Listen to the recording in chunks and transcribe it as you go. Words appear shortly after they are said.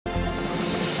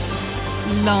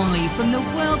Live from the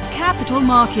world's capital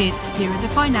markets, here are the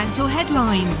financial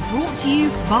headlines brought to you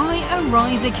by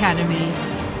Arise Academy.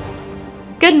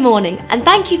 Good morning and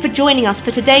thank you for joining us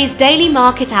for today's Daily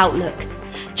Market Outlook.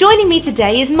 Joining me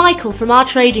today is Michael from our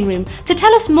trading room to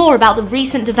tell us more about the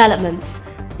recent developments.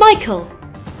 Michael.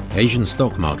 Asian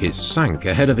stock markets sank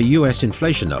ahead of a US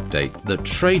inflation update that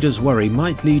traders worry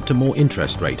might lead to more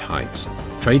interest rate hikes.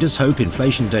 Traders hope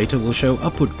inflation data will show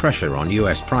upward pressure on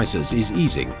US prices is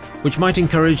easing, which might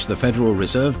encourage the Federal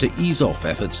Reserve to ease off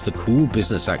efforts to cool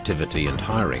business activity and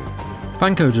hiring.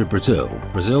 Banco do Brasil,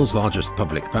 Brazil's largest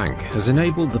public bank, has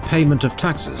enabled the payment of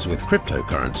taxes with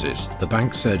cryptocurrencies, the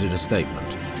bank said in a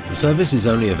statement. The service is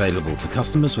only available to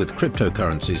customers with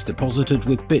cryptocurrencies deposited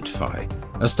with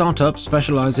BitFi, a startup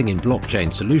specializing in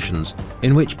blockchain solutions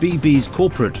in which BB's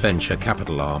corporate venture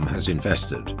capital arm has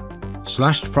invested.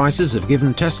 Slashed prices have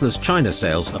given Tesla's China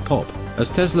sales a pop, as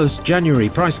Tesla's January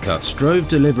price cuts drove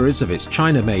deliveries of its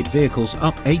China-made vehicles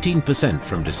up 18%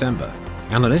 from December.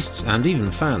 Analysts and even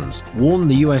fans warn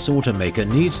the US automaker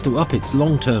needs to up its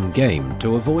long-term game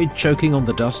to avoid choking on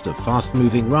the dust of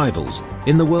fast-moving rivals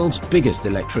in the world's biggest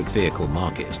electric vehicle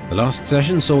market. The last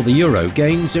session saw the euro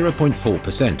gain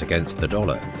 0.4% against the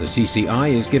dollar. The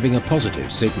CCI is giving a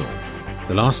positive signal.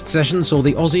 The last session saw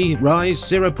the Aussie rise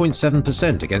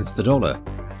 0.7% against the dollar.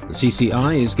 The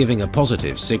CCI is giving a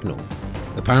positive signal.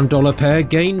 The pound-dollar pair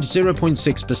gained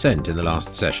 0.6% in the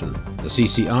last session. The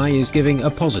CCI is giving a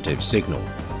positive signal.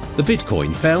 The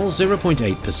Bitcoin fell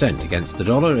 0.8% against the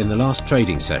dollar in the last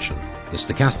trading session. The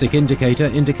stochastic indicator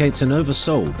indicates an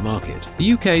oversold market.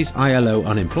 The UK's ILO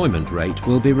unemployment rate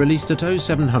will be released at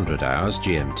 0700 hours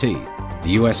GMT.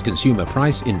 The US Consumer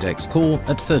Price Index core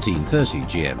at 1330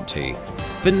 GMT.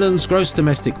 Finland's gross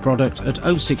domestic product at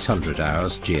 0600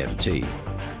 hours GMT.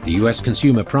 The US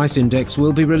Consumer Price Index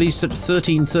will be released at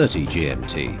 1330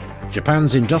 GMT.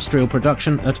 Japan's industrial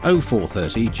production at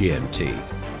 0430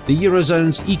 GMT. The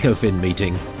Eurozone's ECOFIN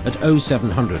meeting at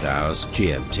 0700 hours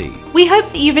GMT. We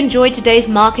hope that you've enjoyed today's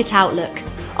Market Outlook.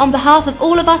 On behalf of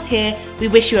all of us here, we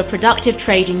wish you a productive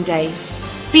trading day.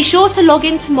 Be sure to log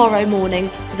in tomorrow morning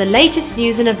for the latest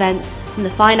news and events from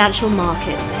the financial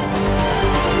markets.